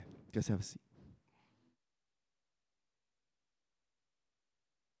Guys, have a seat.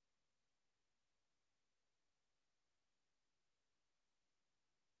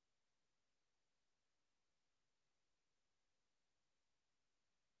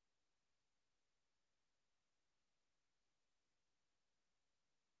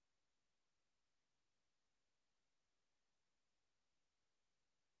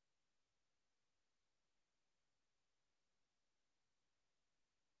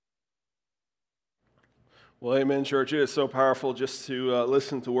 Well, amen, church. It is so powerful just to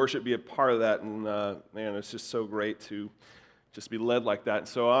listen to worship, be a part of that. And man, it's just so great to just be led like that. And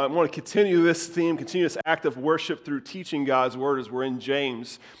so I want to continue this theme, continue this act of worship through teaching God's word as we're in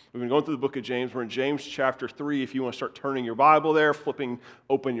James. We've been going through the book of James. We're in James chapter 3. If you want to start turning your Bible there, flipping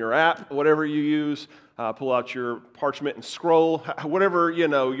open your app, whatever you use, pull out your parchment and scroll, whatever,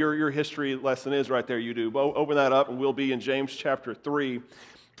 your history lesson is right there, you do. Open that up and we'll be in James chapter 3.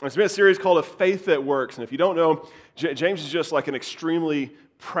 It's been a series called A Faith That Works. And if you don't know, James is just like an extremely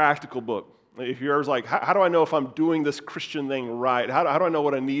practical book. If you're ever like, how do I know if I'm doing this Christian thing right? How do I know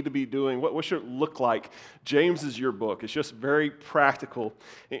what I need to be doing? What should it look like? James is your book. It's just very practical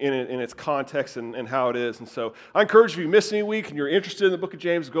in its context and how it is. And so I encourage you, if you miss any week and you're interested in the book of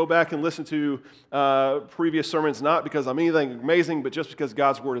James, go back and listen to previous sermons, not because I'm anything amazing, but just because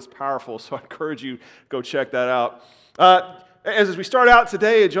God's word is powerful. So I encourage you, go check that out. As we start out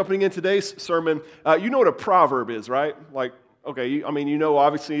today, jumping in today's sermon, you know what a proverb is, right? Like, okay, you know,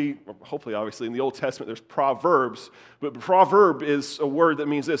 obviously, hopefully, in the Old Testament, there's proverbs, but proverb is a word that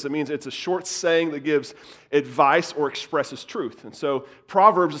means this. It means it's a short saying that gives advice or expresses truth. And so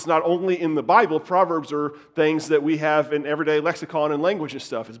proverbs is not only in the Bible, proverbs are things that we have in everyday lexicon and language and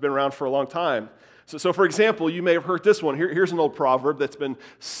stuff. It's been around for a long time. So for example, you may have heard this one. Here's an old proverb that's been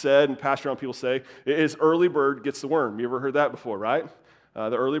said and passed around. People say, is early bird gets the worm. You ever heard that before, right?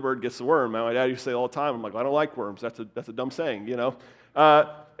 The early bird gets the worm. My dad used to say all the time, I'm like, I don't like worms. That's a dumb saying,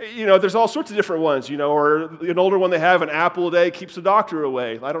 there's all sorts of different ones, or an older one they have, an apple a day keeps the doctor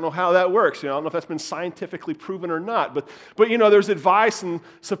away. I don't know how that works. I don't know if that's been scientifically proven or not. But there's advice and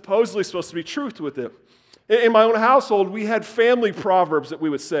supposedly supposed to be truth with it. In my own household, we had family proverbs that we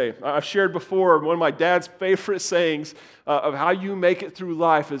would say. I've shared before, one of my dad's favorite sayings of how you make it through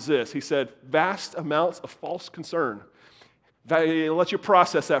life is this. He said, vast amounts of false concern. Let you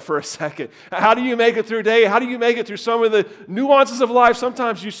process that for a second. How do you make it through a day? How do you make it through some of the nuances of life?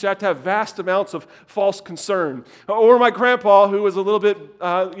 Sometimes you just have to have vast amounts of false concern. Or my grandpa, who was a little bit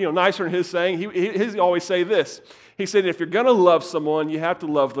nicer in his saying, he always say this. He said, if you're going to love someone, you have to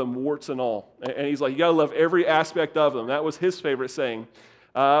love them warts and all. And he's like, you got to love every aspect of them. That was his favorite saying.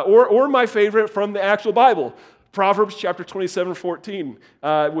 Or my favorite from the actual Bible, Proverbs chapter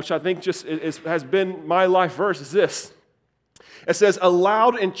 27:14, which I think just has been my life verse, is this. It says, a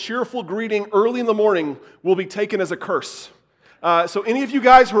loud and cheerful greeting early in the morning will be taken as a curse. So any of you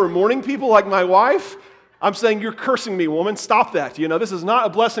guys who are morning people like my wife, I'm saying you're cursing me, woman. Stop that. This is not a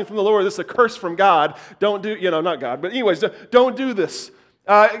blessing from the Lord. This is a curse from God. Don't do, not God. But anyways, don't do this.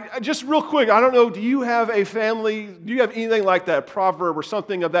 Just real quick, I don't know, do you have a family, do you have anything like that, a proverb or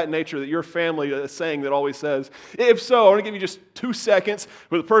something of that nature that your family is saying that always says? If so, I want to give you just 2 seconds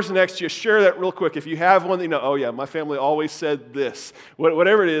with the person next to you. Share that real quick. If you have one that oh yeah, my family always said this.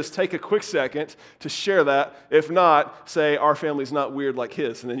 Whatever it is, take a quick second to share that. If not, say, our family's not weird like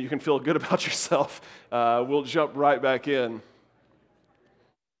his, and then you can feel good about yourself. We'll jump right back in.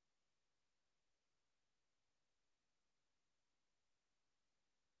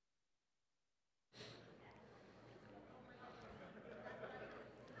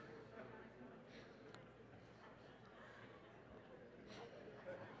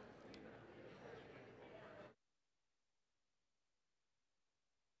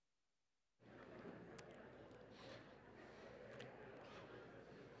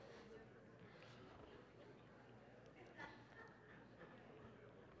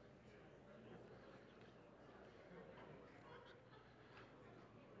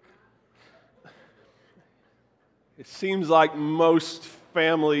 It seems like most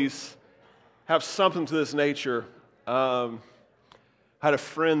families have something to this nature. I had a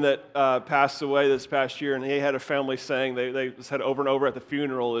friend that passed away this past year, and he had a family saying, they said over and over at the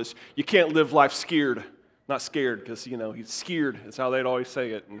funeral, is you can't live life scared. Not scared, because, he's scared. That's how they'd always say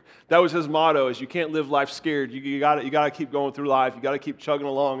it. And that was his motto, is you can't live life scared. You got to keep going through life. You got to keep chugging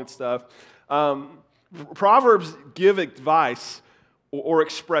along and stuff. Proverbs give advice or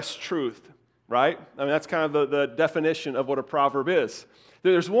express truth. Right? That's kind of the definition of what a proverb is.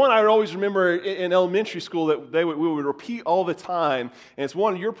 There's one I would always remember in elementary school that we would repeat all the time, and it's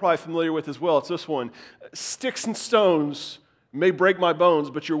one you're probably familiar with as well. It's this one. Sticks and stones may break my bones,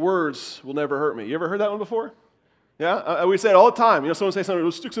 but your words will never hurt me. You ever heard that one before? Yeah, we say it all the time. Someone say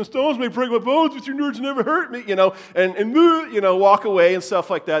something, sticks and stones may break my bones, but your words never hurt me, and walk away and stuff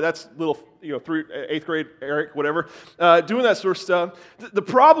like that. That's little, 8th grade Eric, whatever, doing that sort of stuff. The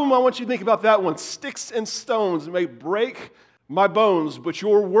problem I want you to think about that one, sticks and stones may break my bones, but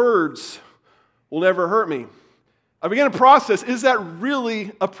your words will never hurt me. I began to process, is that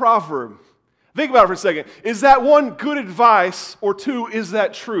really a proverb? Think about it for a second. Is that one good advice, or two, is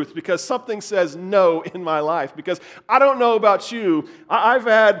that truth? Because something says no in my life. Because I don't know about you, I've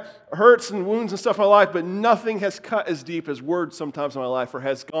had hurts and wounds and stuff in my life, but nothing has cut as deep as words sometimes in my life, or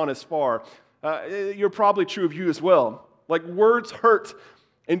has gone as far. You're probably true of you as well. Like, words hurt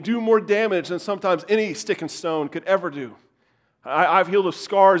and do more damage than sometimes any stick and stone could ever do. I've healed of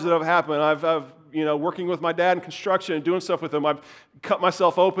scars that have happened. I've working with my dad in construction and doing stuff with him, I've cut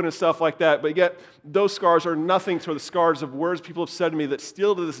myself open and stuff like that. But yet, those scars are nothing to the scars of words people have said to me that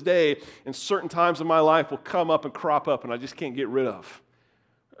still to this day, in certain times of my life, will come up and crop up, and I just can't get rid of.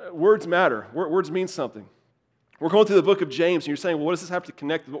 Words matter. Words mean something. We're going through the book of James, and you're saying, well, what does this have to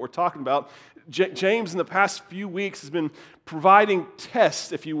connect with what we're talking about? James, in the past few weeks, has been providing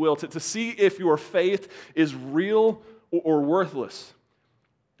tests, if you will, to see if your faith is real or worthless.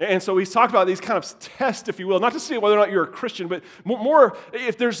 And so he's talked about these kind of tests, if you will, not to see whether or not you're a Christian, but more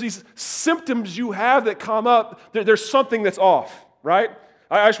if there's these symptoms you have that come up, there's something that's off, right?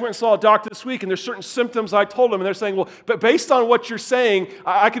 I just went and saw a doctor this week, and there's certain symptoms I told them, and they're saying, well, but based on what you're saying,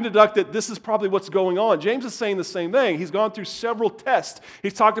 I can deduct that this is probably what's going on. James is saying the same thing. He's gone through several tests.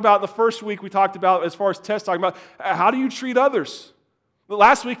 He's talked about in the first week, we talked about, as far as tests, talking about how do you treat others?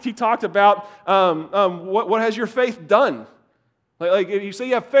 Last week, he talked about what has your faith done? Like you say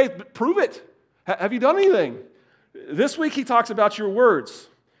you have faith, but prove it. Have you done anything? This week he talks about your words.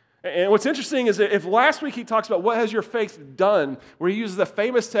 And what's interesting is that if last week he talks about what has your faith done, where he uses the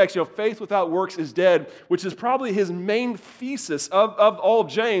famous text, faith without works is dead, which is probably his main thesis of all of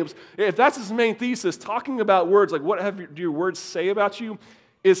James. If that's his main thesis, talking about words, like do your words say about you,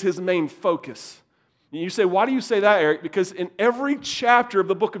 is his main focus. You say, why do you say that, Eric? Because in every chapter of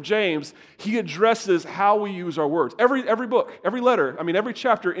the book of James, he addresses how we use our words. Every book, every letter, every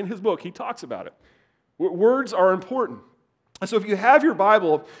chapter in his book, he talks about it. Words are important. And so if you have your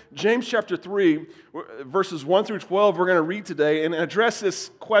Bible, James chapter 3, verses 1 through 12, we're going to read today and address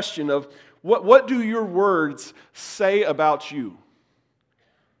this question of what do your words say about you?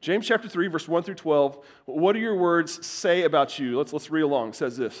 James chapter 3, verse 1 through 12, what do your words say about you? Let's read along. It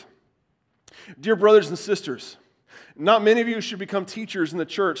says this. Dear brothers and sisters, not many of you should become teachers in the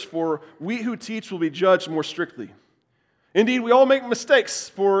church, for we who teach will be judged more strictly. Indeed, we all make mistakes,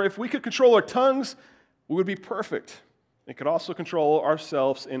 for if we could control our tongues, we would be perfect and could also control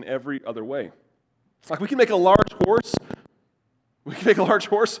ourselves in every other way. It's like we can make a large horse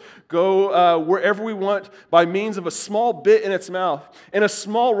go wherever we want by means of a small bit in its mouth, and a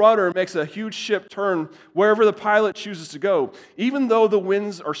small rudder makes a huge ship turn wherever the pilot chooses to go, even though the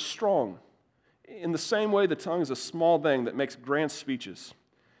winds are strong. In the same way, the tongue is a small thing that makes grand speeches,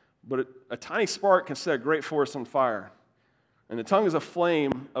 but a tiny spark can set a great forest on fire. And the tongue is a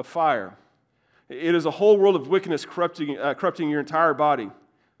flame of fire. It is a whole world of wickedness corrupting your entire body.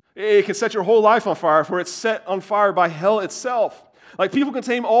 It can set your whole life on fire, for it's set on fire by hell itself. Like, people can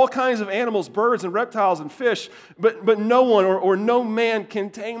tame all kinds of animals, birds and reptiles and fish, but no one or no man can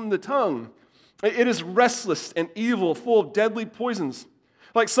tame the tongue. It is restless and evil, full of deadly poisons.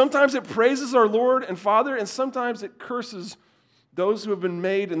 Like, sometimes it praises our Lord and Father, and sometimes it curses those who have been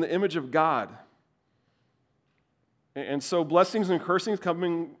made in the image of God. And so blessings and cursings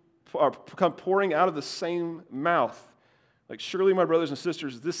come pouring out of the same mouth. Like, surely, my brothers and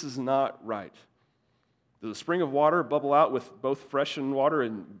sisters, this is not right. Does a spring of water bubble out with both fresh water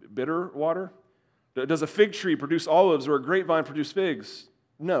and bitter water? Does a fig tree produce olives or a grapevine produce figs?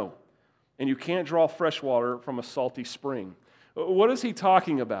 No. And you can't draw fresh water from a salty spring. What is he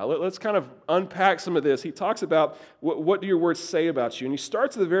talking about? Let's kind of unpack some of this. He talks about what do your words say about you? And he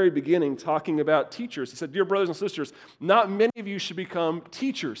starts at the very beginning talking about teachers. He said, dear brothers and sisters, not many of you should become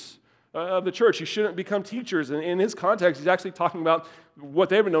teachers of the church. You shouldn't become teachers. And in his context, he's actually talking about what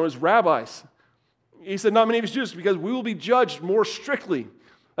they've been known as rabbis. He said, not many of you should, because we will be judged more strictly.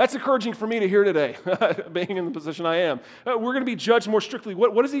 That's encouraging for me to hear today, being in the position I am. We're going to be judged more strictly.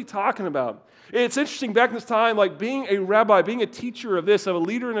 What is he talking about? It's interesting, back in this time, like being a rabbi, being a teacher of this, of a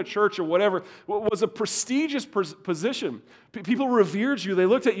leader in a church or whatever, was a prestigious position. People revered you. They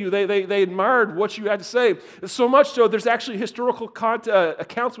looked at you. They admired what you had to say. So much so, there's actually historical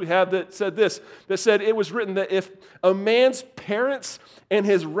accounts we have that said this, that said it was written that if a man's parents and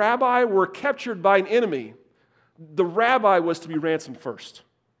his rabbi were captured by an enemy, the rabbi was to be ransomed first.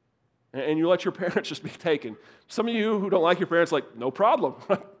 And you let your parents just be taken. Some of you who don't like your parents, like, no problem.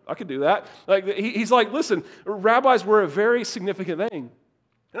 I could do that. Like, he's like, listen, rabbis were a very significant thing.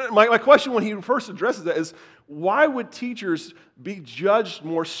 My question when he first addresses that is, why would teachers be judged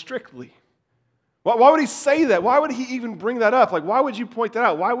more strictly? Why would he say that? Why would he even bring that up? Like, why would you point that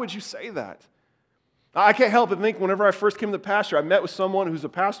out? Why would you say that? I can't help but think whenever I first came to pastor, I met with someone who's a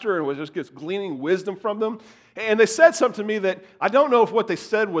pastor and was just gleaning wisdom from them. And they said something to me that I don't know if what they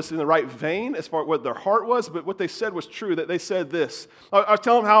said was in the right vein as far as what their heart was, but what they said was true, that they said this. I was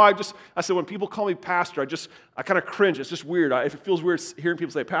telling them how I said, when people call me pastor, I kind of cringe. It's just weird. If it feels weird hearing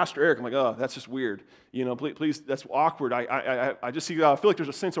people say, Pastor Eric, I'm like, oh, that's just weird. You know, please, that's awkward. I just see, I feel like there's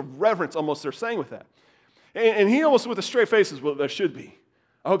a sense of reverence almost they're saying with that. And he almost with a straight face says, well, there should be.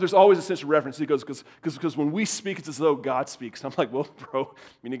 I hope there's always a sense of reverence. He goes, because when we speak, it's as though God speaks. I'm like, well, bro,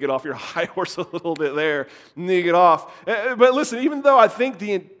 you need to get off your high horse a little bit there. You need to get off. But listen, even though I think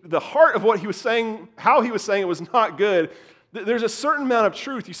the heart of what he was saying, how he was saying it was not good, there's a certain amount of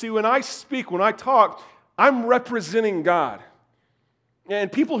truth. You see, when I speak, when I talk, I'm representing God.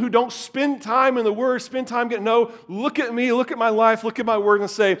 And people who don't spend time in the Word, spend time getting to know, look at me, look at my life, look at my Word, and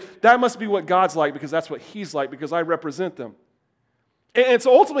say, that must be what God's like, because that's what He's like, because I represent them. And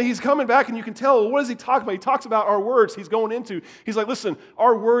so ultimately, he's coming back, and you can tell, what does he talk about? He talks about our words he's going into. He's like, listen,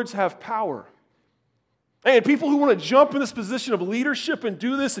 our words have power. And people who want to jump in this position of leadership and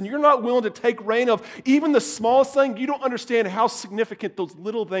do this, and you're not willing to take reign of even the smallest thing, you don't understand how significant those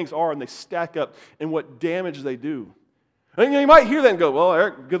little things are, and they stack up and what damage they do. And you might hear that and go, well,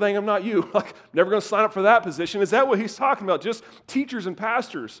 Eric, good thing I'm not you. Like, never going to sign up for that position. Is that what he's talking about? Just teachers and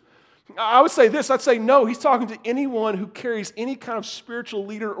pastors? I would say this, I'd say no, he's talking to anyone who carries any kind of spiritual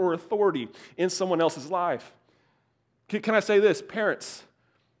leader or authority in someone else's life. Can I say this? Parents,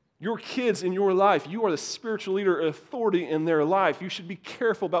 your kids in your life, you are the spiritual leader or authority in their life. You should be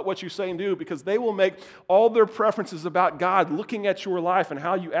careful about what you say and do, because they will make all their preferences about God looking at your life and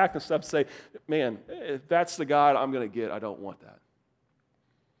how you act and stuff, say, man, if that's the God I'm going to get, I don't want that.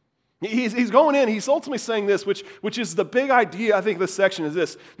 He's going in, he's ultimately saying this, which is the big idea, I think, of this section is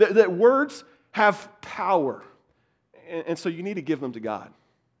this, that words have power, and so you need to give them to God.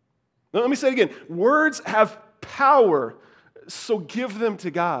 Now, let me say it again. Words have power, so give them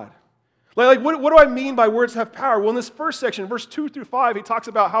to God. Like what do I mean by words have power? Well, in this first section, verse 2 through 5, he talks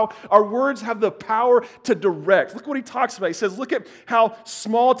about how our words have the power to direct. Look what he talks about. He says, look at how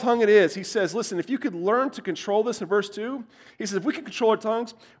small tongue it is. He says, listen, if you could learn to control this in verse 2, he says, if we could control our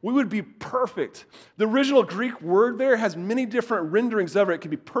tongues, we would be perfect. The original Greek word there has many different renderings of it. It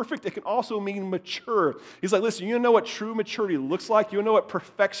can be perfect. It can also mean mature. He's like, listen, you know what true maturity looks like? You know what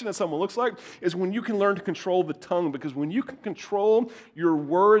perfection in someone looks like? Is when you can learn to control the tongue, because when you can control your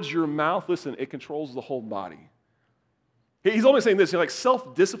words, your mouth, listen, it controls the whole body. He's always saying this, like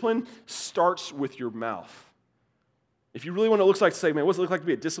self-discipline starts with your mouth. If you really want to look like to say, man, what does it look like to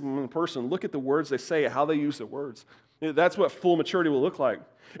be a disciplined person? Look at the words they say, how they use their words. That's what full maturity will look like.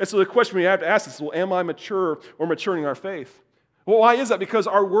 And so the question we have to ask is, well, am I mature or maturing in our faith? Well, why is that? Because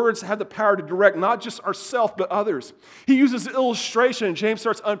our words have the power to direct not just ourselves, but others. He uses an illustration, and James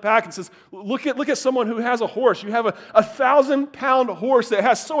starts unpacking and says, look at someone who has a horse. You have a 1,000-pound horse that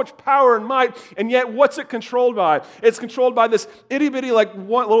has so much power and might, and yet what's it controlled by? It's controlled by this itty-bitty, like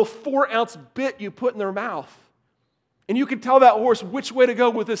one little 4-ounce bit you put in their mouth. And you can tell that horse which way to go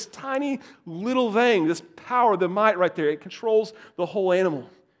with this tiny little thing, this power, the might right there. It controls the whole animal.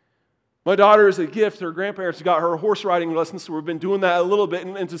 My daughter, as a gift, her grandparents got her horse riding lessons, so we've been doing that a little bit.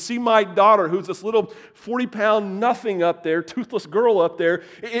 And to see my daughter, who's this little 40-pound nothing up there, toothless girl up there,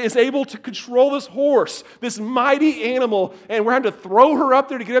 is able to control this horse, this mighty animal, and we're having to throw her up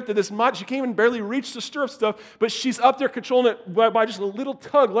there to get up to this mighty. She can't even barely reach the stirrup stuff, but she's up there controlling it by just a little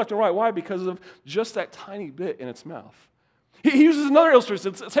tug left and right. Why? Because of just that tiny bit in its mouth. He uses another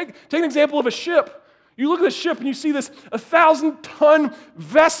illustration. Take an example of a ship. You look at the ship and you see this 1,000-ton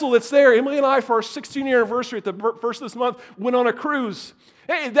vessel that's there. Emily and I, for our 16-year anniversary at the first of this month, went on a cruise.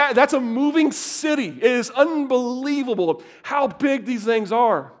 Hey, that's a moving city. It is unbelievable how big these things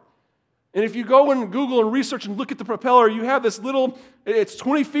are. And if you go and Google and research and look at the propeller, you have this little, it's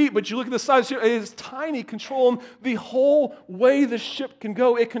 20 feet, but you look at the size, it is tiny, controlling the whole way the ship can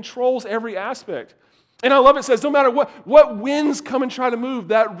go. It controls every aspect. And I love it says, no matter what winds come and try to move,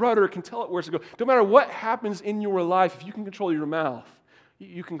 that rudder can tell it where to go. No matter what happens in your life, if you can control your mouth,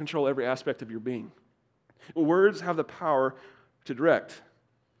 you can control every aspect of your being. Words have the power to direct.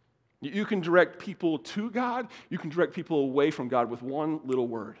 You can direct people to God. You can direct people away from God with one little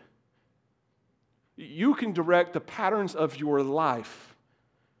word. You can direct the patterns of your life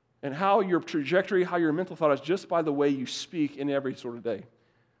and how your trajectory, how your mental thought is just by the way you speak in every sort of day.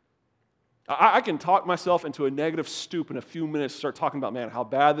 I can talk myself into a negative stoop in a few minutes, start talking about, man, how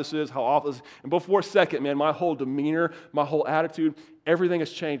bad this is, how awful this is. And before a second, man, my whole demeanor, my whole attitude, everything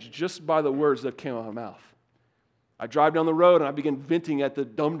has changed just by the words that came out of my mouth. I drive down the road and I begin venting at the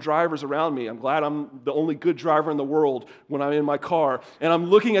dumb drivers around me. I'm glad I'm the only good driver in the world when I'm in my car. And I'm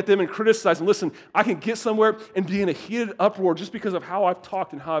looking at them and criticizing. Listen, I can get somewhere and be in a heated uproar just because of how I've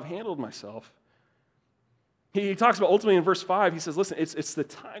talked and how I've handled myself. He talks about ultimately in verse 5, he says, listen, it's the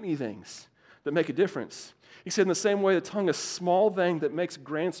tiny things that make a difference. He said in the same way the tongue is a small thing that makes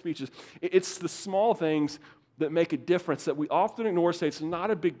grand speeches. It's the small things that make a difference that we often ignore, say it's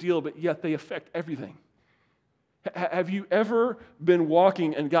not a big deal, but yet they affect everything. Have you ever been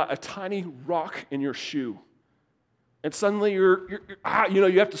walking and got a tiny rock in your shoe? And suddenly you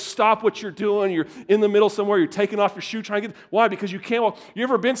have to stop what you're doing. You're in the middle somewhere. You're taking off your shoe, trying to get. Why? Because you can't walk. You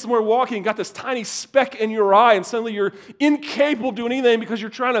ever been somewhere walking and got this tiny speck in your eye, and suddenly you're incapable of doing anything because you're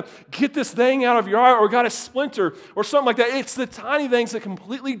trying to get this thing out of your eye, or got a splinter, or something like that. It's the tiny things that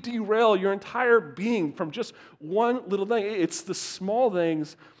completely derail your entire being from just one little thing. It's the small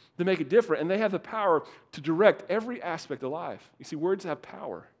things that make it different, and they have the power to direct every aspect of life. You see, words have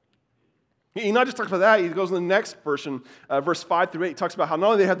power. He not just talks about that, he goes in the next version, verse 5 through 8, he talks about how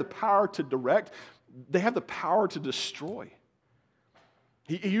not only they have the power to direct, they have the power to destroy.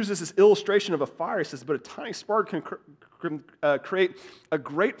 He uses this illustration of a fire. He says, but a tiny spark can create a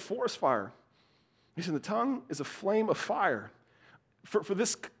great forest fire. He said, the tongue is a flame of fire. For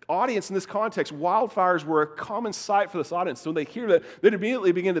this audience in this context, wildfires were a common sight for this audience. So when they hear that, they'd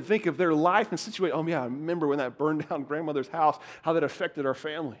immediately begin to think of their life and situation. Oh, yeah, I remember when that burned down grandmother's house, how that affected our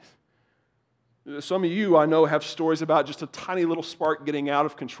families. Some of you, I know, have stories about just a tiny little spark getting out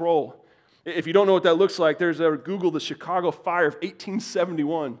of control. If you don't know what that looks like, Google the Chicago fire of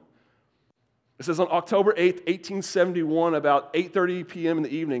 1871. It says on October 8th, 1871, about 8:30 p.m. in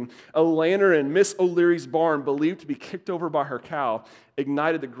the evening, a lantern in Miss O'Leary's barn, believed to be kicked over by her cow,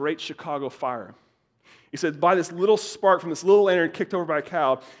 ignited the Great Chicago Fire. He said, by this little spark from this little lantern kicked over by a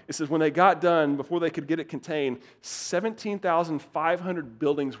cow, it says when they got done, before they could get it contained, 17,500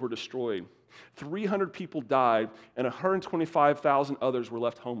 buildings were destroyed. 300 people died, and 125,000 others were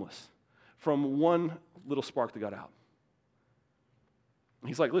left homeless from one little spark that got out.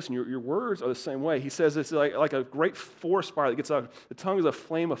 He's like, listen, your words are the same way. He says it's like a great forest fire that gets out. The tongue is a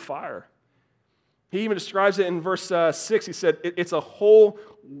flame of fire. He even describes it in verse 6. He said, it's a whole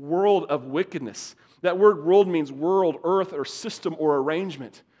world of wickedness. That word world means world, earth, or system, or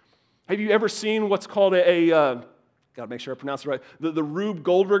arrangement. Have you ever seen what's called got to make sure I pronounce it right, the Rube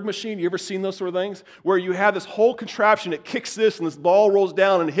Goldberg machine? You ever seen those sort of things? Where you have this whole contraption, it kicks this, and this ball rolls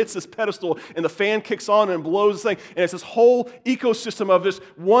down and hits this pedestal, and the fan kicks on and blows this thing, and it's this whole ecosystem of this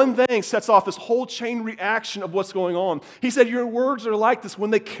one thing sets off this whole chain reaction of what's going on. He said, your words are like this.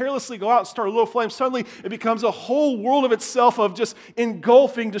 When they carelessly go out and start a little flame, suddenly it becomes a whole world of itself of just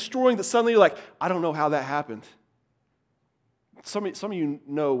engulfing, destroying, that suddenly you're like, I don't know how that happened. Some of you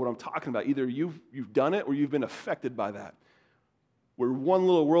know what I'm talking about. Either you've done it or you've been affected by that. Where one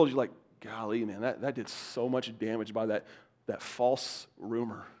little world, you're like, golly, man, that did so much damage by that false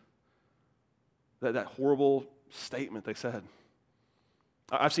rumor, that horrible statement they said.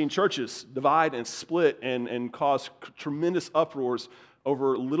 I've seen churches divide and split and cause tremendous uproars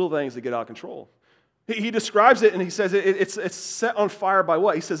over little things that get out of control. He describes it and he says it's set on fire by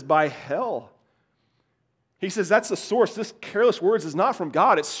what? He says by hell. He says that's the source. This careless words is not from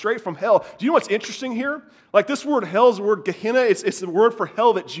God. It's straight from hell. Do you know what's interesting here? Like this word hell is the word Gehenna. It's the word for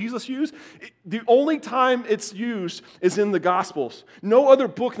hell that Jesus used. The only time it's used is in the Gospels. No other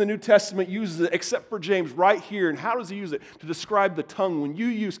book in the New Testament uses it except for James right here. And how does he use it? To describe the tongue. When you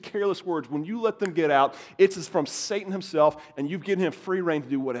use careless words, when you let them get out, it's from Satan himself, and you've given him free reign to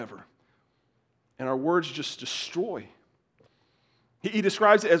do whatever. And our words just destroy. He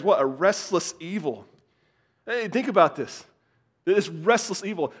describes it as what? A restless evil. Hey, think about this. This restless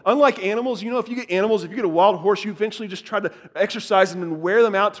evil. Unlike animals, if you get a wild horse, you eventually just try to exercise them and wear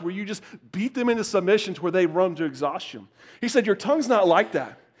them out to where you just beat them into submission to where they run to exhaustion. He said, your tongue's not like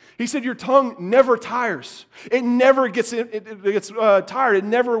that. He said, your tongue never tires. It never gets tired. It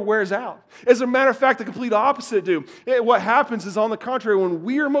never wears out. As a matter of fact, the complete opposite, what happens is, on the contrary, when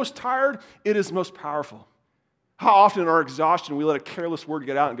we are most tired, it is most powerful. How often in our exhaustion, we let a careless word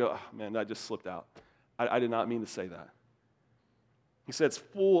get out and go, oh, man, that just slipped out. I did not mean to say that. He said it's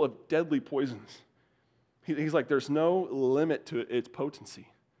full of deadly poisons. He's like, there's no limit to its potency.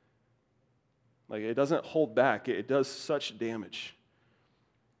 Like, it doesn't hold back. It does such damage.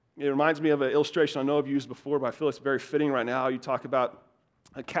 It reminds me of an illustration I know I've used before, but I feel it's very fitting right now. You talk about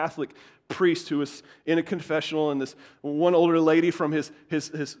a Catholic priest who was in a confessional, and this one older lady from his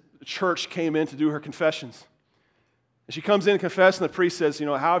church came in to do her confessions. And she comes in and confesses, and the priest says,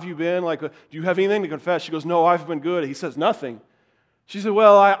 how have you been? Like, do you have anything to confess? She goes, no, I've been good. He says, nothing. She said,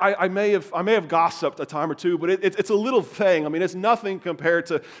 well, I may have gossiped a time or two, but it's a little thing. I mean, it's nothing compared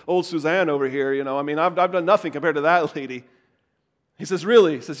to old Suzanne over here, I mean, I've done nothing compared to that lady. He says,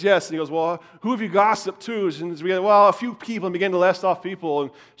 really? He says, yes. And he goes, well, who have you gossiped to? And we go, well, a few people, and began to list off people.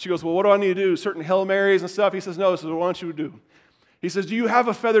 And she goes, well, what do I need to do? Certain Hail Marys and stuff? He says, no. He says, well, what do you do? He says, do you have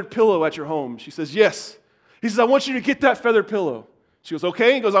a feathered pillow at your home? She says, yes. He says, I want you to get that feathered pillow. She goes,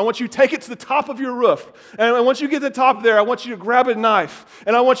 okay. He goes, I want you to take it to the top of your roof. And once you get to the top there, I want you to grab a knife.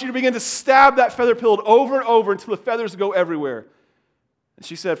 And I want you to begin to stab that feathered pillow over and over until the feathers go everywhere. And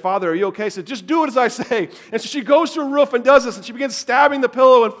she said, Father, are you okay? He said, just do it as I say. And so she goes to her roof and does this, and she begins stabbing the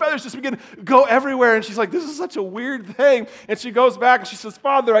pillow, and feathers just begin to go everywhere. And she's like, this is such a weird thing. And she goes back and she says,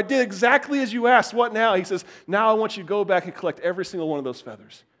 Father, I did exactly as you asked. What now? He says, now I want you to go back and collect every single one of those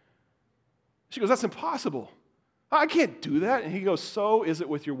feathers. She goes, that's impossible. I can't do that. And he goes, so is it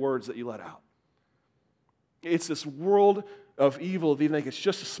with your words that you let out. It's this world of evil. If you think it's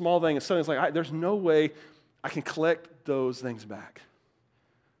just a small thing, and suddenly it's like, there's no way I can collect those things back.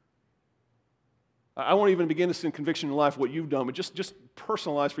 I won't even begin to see in conviction in life what you've done, but just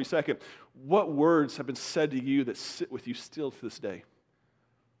personalize for a second. What words have been said to you that sit with you still to this day?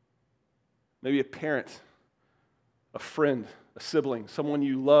 Maybe a parent, a friend, a sibling, someone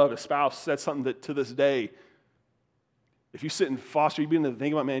you love, a spouse said something that to this day, if you sit and foster, you begin to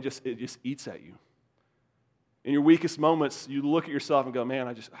think about, man, it just eats at you. In your weakest moments, you look at yourself and go,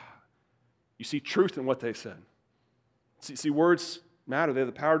 man, you see truth in what they said. See, words matter. They have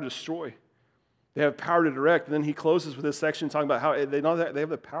the power to destroy. They have power to direct. And then he closes with this section talking about how they know that they have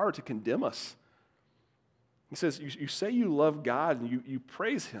the power to condemn us. He says, you say you love God and you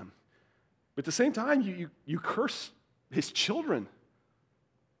praise him, but at the same time, you curse his children,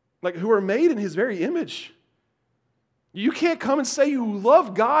 like who are made in his very image. You can't come and say you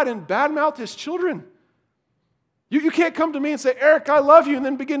love God and badmouth his children. You can't come to me and say, Eric, I love you, and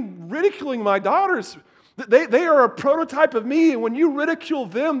then begin ridiculing my daughters. They are a prototype of me, and when you ridicule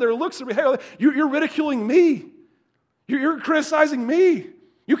them, their looks and behavior, you're ridiculing me. You're criticizing me.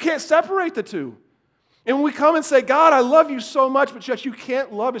 You can't separate the two. And when we come and say, God, I love you so much, but yet you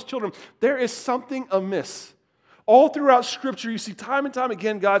can't love his children, there is something amiss. All throughout Scripture, you see time and time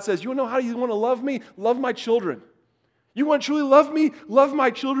again, God says, you know how you want to love me? Love my children. You want to truly love me? Love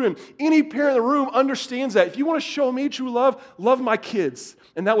my children. Any parent in the room understands that. If you want to show me true love, love my kids.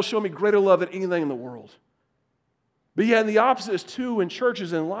 And that will show me greater love than anything in the world. But yet, the opposite is true in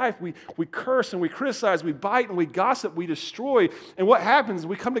churches and life. We curse and we criticize, we bite and we gossip, we destroy. And what happens?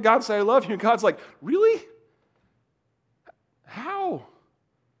 We come to God and say, I love you. And God's like, really? How?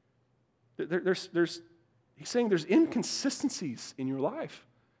 He's saying there's inconsistencies in your life.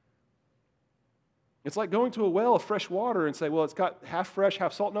 It's like going to a well of fresh water and say, well, it's got half fresh,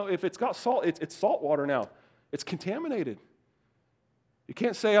 half salt. No, if it's got salt, it's salt water now. It's contaminated. You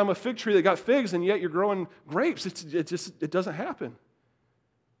can't say I'm a fig tree that got figs and yet you're growing grapes. It doesn't happen.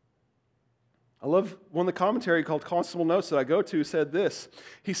 I love one of the commentary called Constable Notes that I go to said this.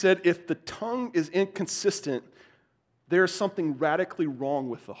 He said, if the tongue is inconsistent, there's something radically wrong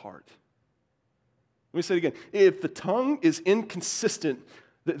with the heart. Let me say it again. If the tongue is inconsistent,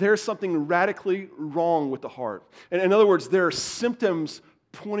 there's something radically wrong with the heart. And in other words, there are symptoms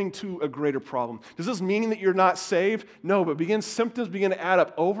pointing to a greater problem. Does this mean that you're not saved? No, but symptoms begin to add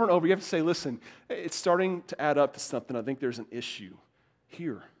up over and over. You have to say, listen, it's starting to add up to something. I think there's an issue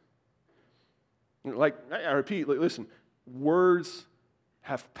here. Like, I repeat, listen, words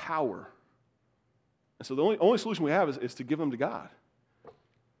have power. And so the only solution we have is to give them to God.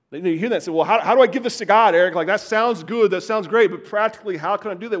 You hear that and say, well, how do I give this to God, Eric? Like, that sounds good, that sounds great, but practically, how can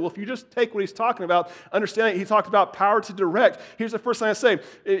I do that? Well, if you just take what he's talking about, understand that he talked about power to direct. Here's the first thing I say.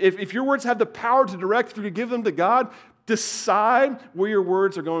 If your words have the power to direct, if you give them to God, decide where your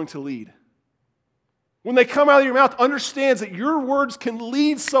words are going to lead. When they come out of your mouth, understand that your words can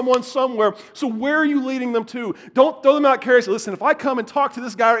lead someone somewhere. So where are you leading them to? Don't throw them out carelessly. Listen, if I come and talk to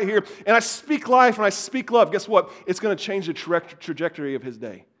this guy right here, and I speak life and I speak love, guess what? It's going to change the trajectory of his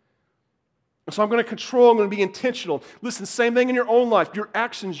day. So I'm going to control, I'm going to be intentional. Listen, same thing in your own life. Your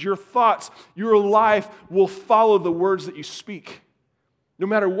actions, your thoughts, your life will follow the words that you speak. No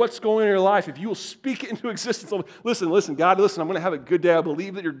matter what's going on in your life, if you will speak it into existence, listen, God, listen, I'm going to have a good day. I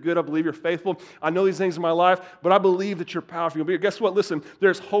believe that you're good. I believe you're faithful. I know these things in my life, but I believe that you're powerful. But guess what? Listen,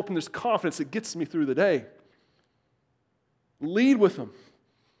 there's hope and there's confidence that gets me through the day. Lead with them.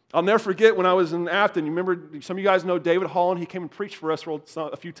 I'll never forget when I was in Afton. You remember, some of you guys know David Holland. He came and preached for us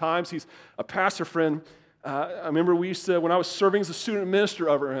a few times. He's a pastor friend. I remember we used to, when I was serving as a student minister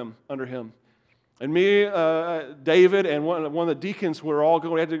under him. And me, David, and one of the deacons were all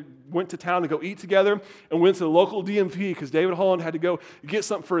going, went to town to go eat together and went to the local DMV because David Holland had to go get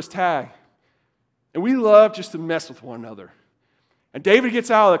something for his tag. And we love just to mess with one another. And David gets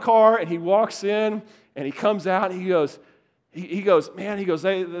out of the car and he walks in and he comes out and he goes, they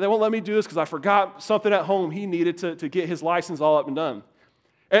won't let me do this because I forgot something at home he needed to get his license all up and done.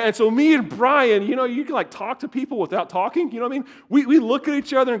 And so me and Brian, you can like talk to people without talking, you know what I mean? We look at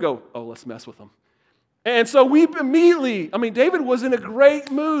each other and go, oh, let's mess with them. And so we immediately, David was in a great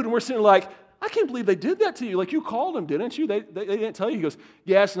mood and we're sitting like, I can't believe they did that to you. Like, you called them, didn't you? They didn't tell you. He goes,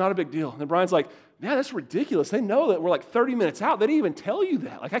 yeah, it's not a big deal. And then Brian's like, man, that's ridiculous. They know that we're like 30 minutes out. They didn't even tell you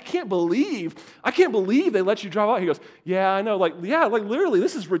that. Like, I can't believe they let you drive out. He goes, yeah, I know. Like, literally,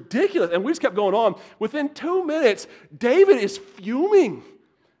 this is ridiculous. And we just kept going on. Within 2 minutes, David is fuming.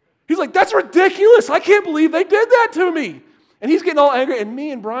 He's like, that's ridiculous. I can't believe they did that to me. And he's getting all angry, and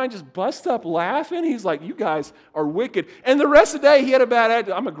me and Brian just bust up laughing. He's like, you guys are wicked. And the rest of the day, he had a bad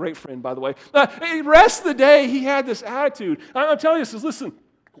attitude. I'm a great friend, by the way. The rest of the day, he had this attitude. I'm telling you this, listen,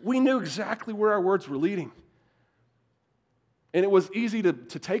 we knew exactly where our words were leading. And it was easy to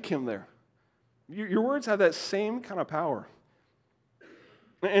take him there. Your words have that same kind of power.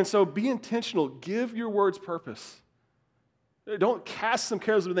 And so be intentional. Give your words purpose. Don't cast them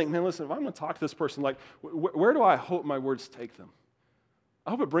carelessly and think, man, listen, if I'm going to talk to this person, like, where do I hope my words take them? I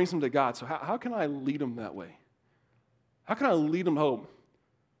hope it brings them to God. So how can I lead them that way? How can I lead them home?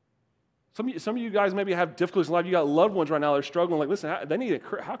 Some of you guys maybe have difficulties in life. You got loved ones right now that are struggling. Like, listen,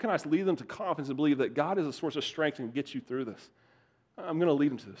 how can I lead them to confidence and believe that God is a source of strength and get you through this? I'm going to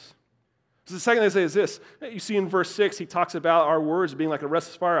lead them to this. So the second thing I say is this. You see in verse 6, he talks about our words being like a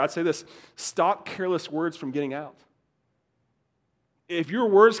restless fire. I'd say this: stop careless words from getting out. If your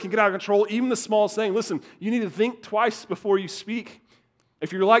words can get out of control, even the smallest thing, listen, you need to think twice before you speak.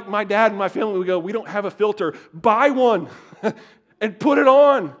 If you're like my dad and my family, we don't have a filter. Buy one and put it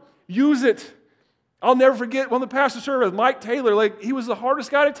on. Use it. I'll never forget one of the pastors served with Mike Taylor. Like, he was the hardest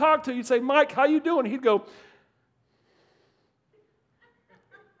guy to talk to. You'd say, Mike, how you doing? He'd go,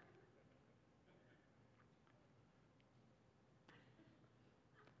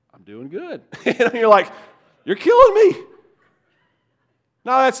 I'm doing good. And you're like, you're killing me.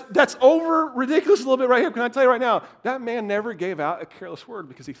 Now, that's over ridiculous a little bit right here. Can I tell you right now, that man never gave out a careless word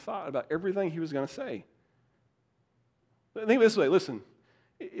because he thought about everything he was going to say. Think this way, listen,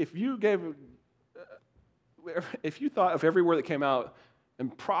 if you thought of every word that came out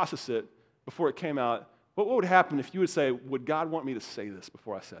and processed it before it came out, what would happen if you would say, would God want me to say this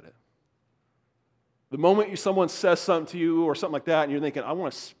before I said it? The moment someone says something to you or something like that and you're thinking, I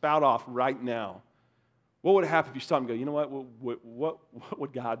want to spout off right now, what would happen if you stop and go, you know what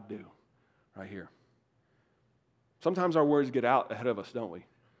would God do right here? Sometimes our words get out ahead of us, don't we?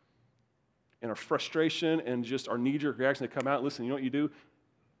 And our frustration and just our knee-jerk reaction to come out, listen, you know what you do?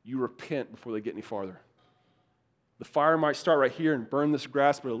 You repent before they get any farther. The fire might start right here and burn this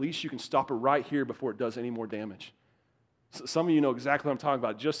grass, but at least you can stop it right here before it does any more damage. Some of you know exactly what I'm talking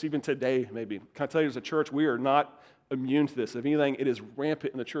about, just even today maybe. Can I tell you, as a church, we are not immune to this. If anything, it is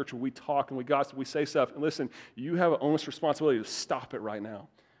rampant in the church where we talk and we gossip, we say stuff. And listen, you have an honest responsibility to stop it right now.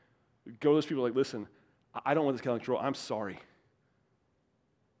 Go to those people like, listen, I don't want this kind of control. I'm sorry.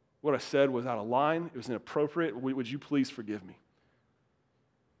 What I said was out of line. It was inappropriate. Would you please forgive me?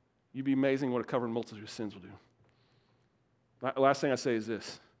 You'd be amazing what a covered multitude of sins will do. Last thing I say is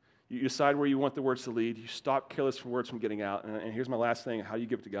this. You decide where you want the words to lead. You stop careless words from getting out. And here's my last thing, how you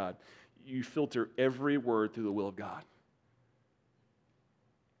give it to God. You filter every word through the will of God.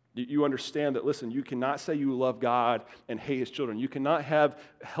 You understand that, listen, you cannot say you love God and hate his children. You cannot have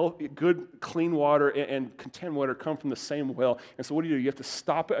healthy, good, clean water and contaminated water come from the same well. And so what do? You have to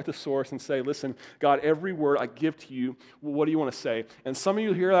stop it at the source and say, listen, God, every word I give to you, what do you want to say? And some of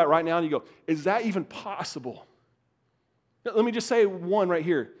you hear that right now and you go, is that even possible? Let me just say one right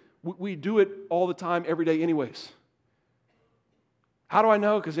here. We do it all the time, every day anyways. How do I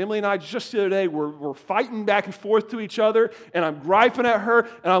know? Because Emily and I just the other day we're fighting back and forth to each other, and I'm griping at her,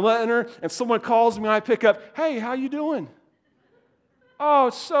 and I'm letting her, and someone calls me, and I pick up, hey, how you doing? Oh,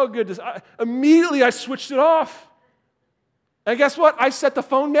 it's so good. Immediately I switched it off. And guess what? I set the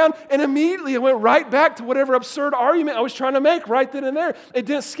phone down, and immediately I went right back to whatever absurd argument I was trying to make right then and there. It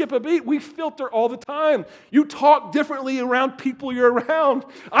didn't skip a beat. We filter all the time. You talk differently around people you're around.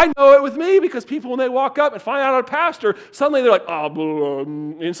 I know it with me because people, when they walk up and find out I'm a pastor, suddenly they're like, oh, blah, blah,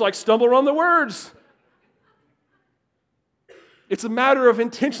 blah. It's like stumble on the words. It's a matter of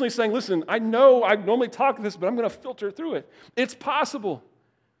intentionally saying, listen, I know I normally talk this, but I'm going to filter through it. It's possible.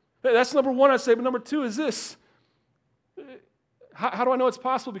 That's number one, I'd say. But number two is this. How do I know it's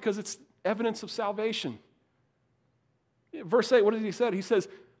possible? Because it's evidence of salvation. Verse 8, what did he say? He says,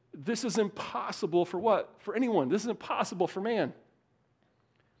 this is impossible for what? For anyone. This is impossible for man.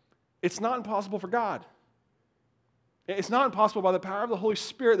 It's not impossible for God. It's not impossible by the power of the Holy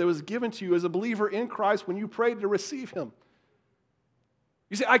Spirit that was given to you as a believer in Christ when you prayed to receive him.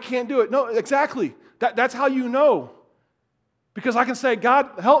 You say, I can't do it. No, exactly. That's how you know. Because I can say, God,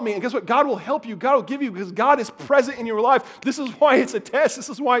 help me. And guess what? God will help you. God will give you because God is present in your life. This is why it's a test. This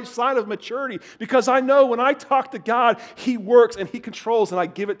is why it's a sign of maturity. Because I know when I talk to God, he works and he controls and I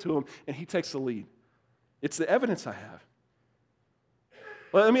give it to him and he takes the lead. It's the evidence I have.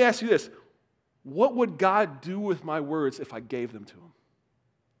 Well, let me ask you this. What would God do with my words if I gave them to him?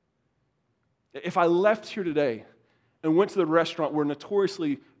 If I left here today and went to the restaurant where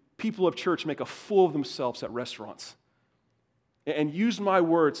notoriously people of church make a fool of themselves at restaurants and used my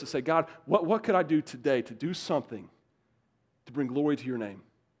words to say, God, what could I do today to do something to bring glory to your name?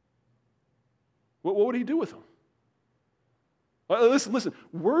 What would he do with them? Well, listen,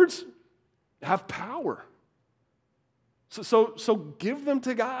 words have power. So give them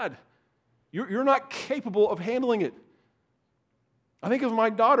to God. You're not capable of handling it. I think of my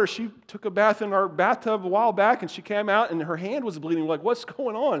daughter. She took a bath in our bathtub a while back, and she came out, and her hand was bleeding. We're like, what's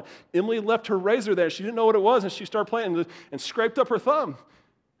going on? Emily left her razor there. She didn't know what it was, and she started playing and scraped up her thumb.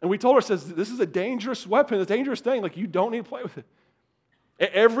 And we told her, this is a dangerous weapon, a dangerous thing. Like, you don't need to play with it.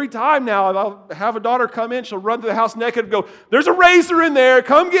 Every time now, I'll have a daughter come in, she'll run to the house naked and go, there's a razor in there,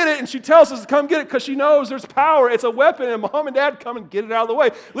 come get it. And she tells us to come get it because she knows there's power. It's a weapon, and mom and dad come and get it out of the way.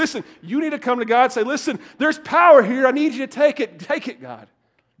 Listen, you need to come to God and say, listen, there's power here. I need you to take it. Take it, God.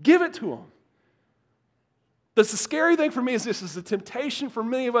 Give it to him. The scary thing for me is this, is the temptation for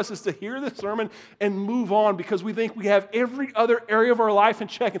many of us is to hear this sermon and move on because we think we have every other area of our life in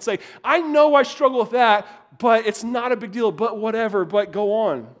check and say, I know I struggle with that, but it's not a big deal, but whatever, but go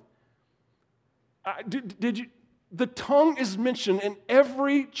on. The tongue is mentioned in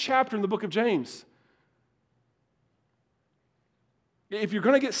every chapter in the book of James. If you're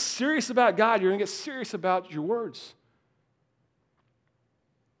going to get serious about God, you're going to get serious about your words.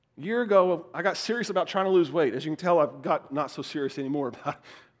 A year ago, I got serious about trying to lose weight. As you can tell, I've got not so serious anymore about it.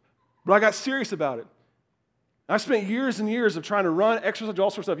 But I got serious about it. I spent years and years of trying to run, exercise,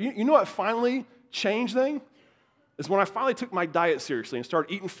 all sorts of stuff. You know what finally changed thing? Is when I finally took my diet seriously and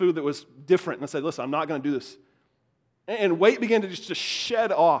started eating food that was different. And I said, listen, I'm not going to do this. And weight began to just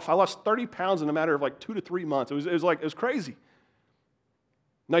shed off. I lost 30 pounds in a matter of like 2 to 3 months. It was crazy.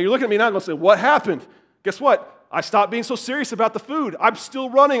 Now you're looking at me now and going to say, what happened? Guess what? I stopped being so serious about the food. I'm still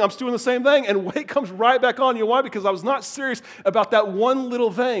running. I'm still doing the same thing. And weight comes right back on. You know why? Because I was not serious about that one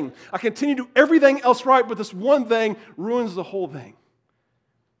little thing. I continue to do everything else right, but this one thing ruins the whole thing.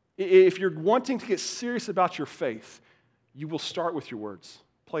 If you're wanting to get serious about your faith, you will start with your words.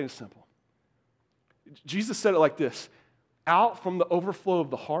 Plain and simple. Jesus said it like this. Out from the overflow of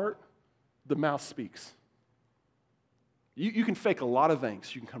the heart, the mouth speaks. You can fake a lot of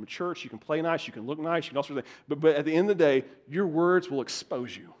things. You can come to church, you can play nice, you can look nice, you can also but at the end of the day, your words will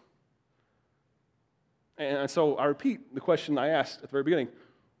expose you. And so I repeat the question I asked at the very beginning.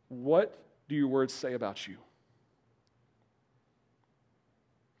 What do your words say about you?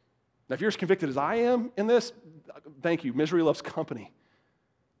 Now, if you're as convicted as I am in this, thank you. Misery loves company.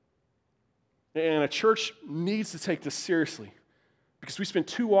 And a church needs to take this seriously. Because we spend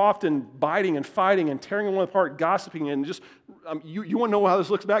too often biting and fighting and tearing one apart, gossiping, and just, you want to know how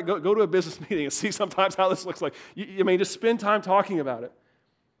this looks back? Go to a business meeting and see sometimes how this looks like. Just spend time talking about it.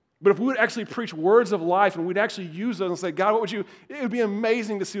 But if we would actually preach words of life and we'd actually use those and say, God, what would you, it would be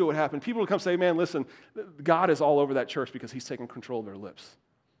amazing to see what would happen. People would come say, man, listen, God is all over that church because he's taking control of their lips.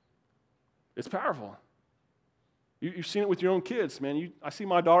 It's powerful. You've seen it with your own kids, man. I see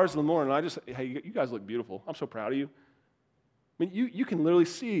my daughters in the morning, and I just, hey, you guys look beautiful. I'm so proud of you. I mean, you can literally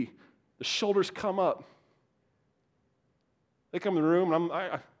see the shoulders come up. They come in the room,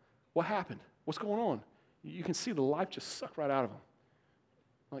 and what happened? What's going on? You can see the life just suck right out of them.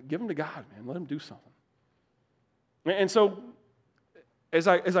 I'm like, give them to God, man. Let them do something. And so, as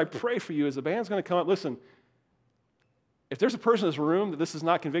I pray for you, as the band's going to come up, listen, if there's a person in this room that this does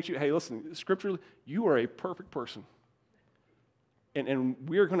not convict you, hey, listen, scripturally, you are a perfect person. And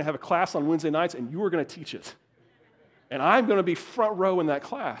we're going to have a class on Wednesday nights, and you are going to teach it. And I'm going to be front row in that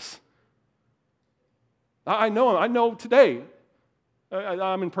class. I know today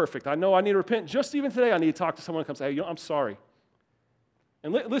I'm imperfect. I know I need to repent. Just even today I need to talk to someone and come say, hey, I'm sorry.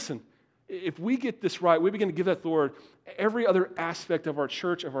 And listen, if we get this right, we begin to give that to the Lord, every other aspect of our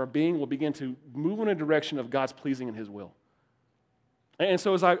church, of our being, will begin to move in a direction of God's pleasing in His will. And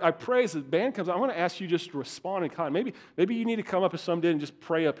so as I pray, as the band comes, I want to ask you just to respond in kind. Maybe you need to come up someday and just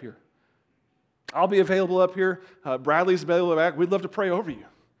pray up here. I'll be available up here. Bradley's available back. We'd love to pray over you.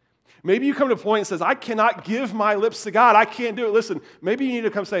 Maybe you come to a point and says, I cannot give my lips to God. I can't do it. Listen, maybe you need to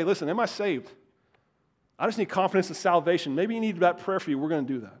come say, listen, am I saved? I just need confidence in salvation. Maybe you need that prayer for you. We're going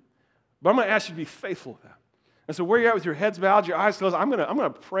to do that. But I'm going to ask you to be faithful with that. And so where you're at with your heads bowed, your eyes closed, I'm going to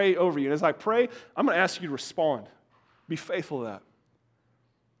pray over you. And as I pray, I'm going to ask you to respond. Be faithful to that.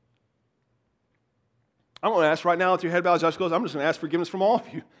 I'm going to ask right now with your head bowed, your eyes closed, I'm just going to ask forgiveness from all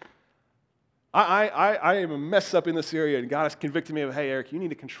of you. I am a mess up in this area, and God has convicted me of, hey, Eric, you need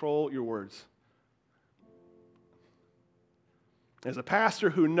to control your words. As a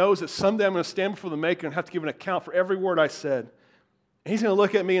pastor who knows that someday I'm going to stand before the Maker and have to give an account for every word I said, and He's going to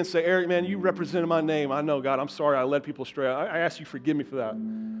look at me and say, Eric, man, you represented my name. I know, God, I'm sorry I led people astray. I ask you forgive me for that.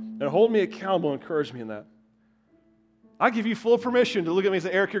 And hold me accountable and encourage me in that. I give you full permission to look at me and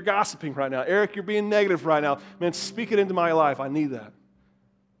say, Eric, you're gossiping right now. Eric, you're being negative right now. Man, speak it into my life. I need that.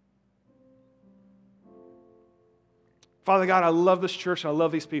 Father God, I love this church. I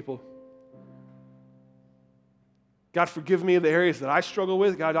love these people. God, forgive me of the areas that I struggle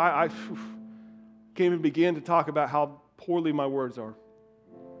with. God, I can't even begin to talk about how poorly my words are.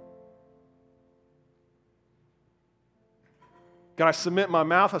 God, I submit my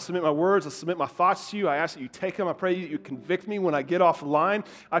mouth, I submit my words, I submit my thoughts to you. I ask that you take them. I pray that you convict me when I get off the line.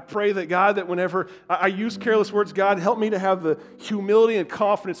 I pray that, God, that whenever I use careless words, God, help me to have the humility and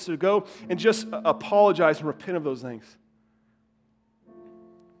confidence to go and just apologize and repent of those things.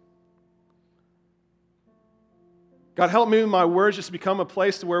 God, help me with my words just become a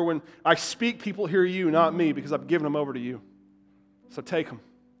place to where when I speak, people hear you, not me, because I've given them over to you. So take them.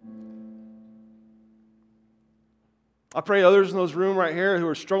 I pray others in those room right here who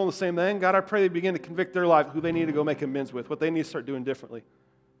are struggling the same thing, God, I pray they begin to convict their life, who they need to go make amends with, what they need to start doing differently.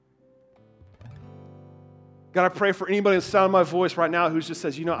 God, I pray for anybody in the sound of my voice right now who just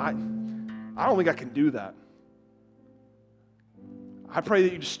says, I don't think I can do that. I pray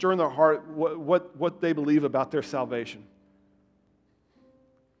that you just stir in their heart what they believe about their salvation.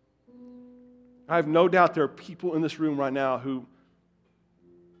 I have no doubt there are people in this room right now who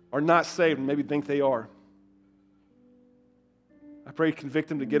are not saved and maybe think they are. I pray you convict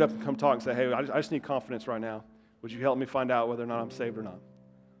them to get up and come talk and say, hey, I just need confidence right now. Would you help me find out whether or not I'm saved or not?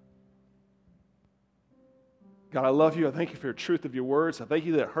 God, I love you. I thank you for your truth of your words. I thank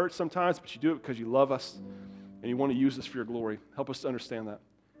you that it hurts sometimes, but you do it because you love us and you want to use us for your glory. Help us to understand that.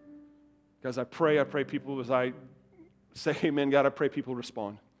 Guys, I pray people, as I say amen, God, I pray people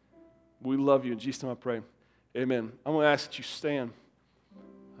respond. We love you. In Jesus' name I pray. Amen. I'm going to ask that you stand.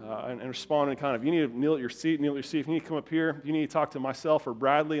 And respond in kind of, you need to kneel at your seat. If you need to come up here, if you need to talk to myself or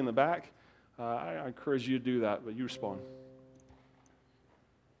Bradley in the back, I encourage you to do that, but you respond.